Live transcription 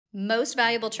Most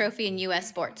valuable trophy in U.S.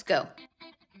 sports. Go.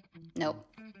 Nope,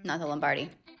 not the Lombardi.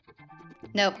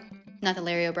 Nope, not the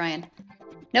Larry O'Brien.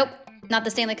 Nope, not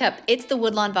the Stanley Cup. It's the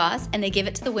Woodlawn Vase, and they give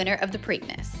it to the winner of the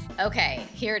Preakness. Okay,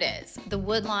 here it is. The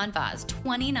Woodlawn Vase,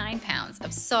 29 pounds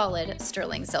of solid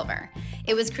sterling silver.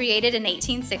 It was created in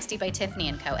 1860 by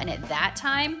Tiffany & Co., and at that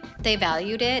time, they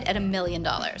valued it at $1 million.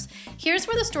 Here's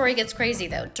where the story gets crazy,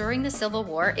 though. During the Civil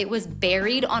War, it was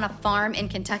buried on a farm in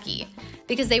Kentucky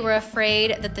because they were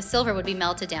afraid that the silver would be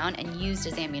melted down and used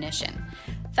as ammunition.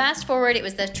 Fast forward, it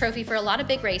was the trophy for a lot of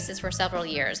big races for several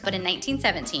years, but in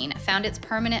 1917, found its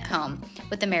permanent home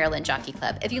with the Maryland Jockey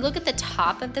Club. If you look at the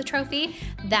top of the trophy,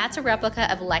 that's a replica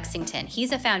of Lexington.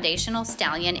 He's a foundational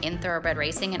stallion in thoroughbred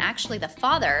racing and actually the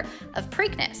father of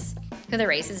Preakness, who the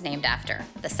race is named after,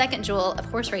 the second jewel of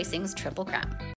horse racing's Triple Crown.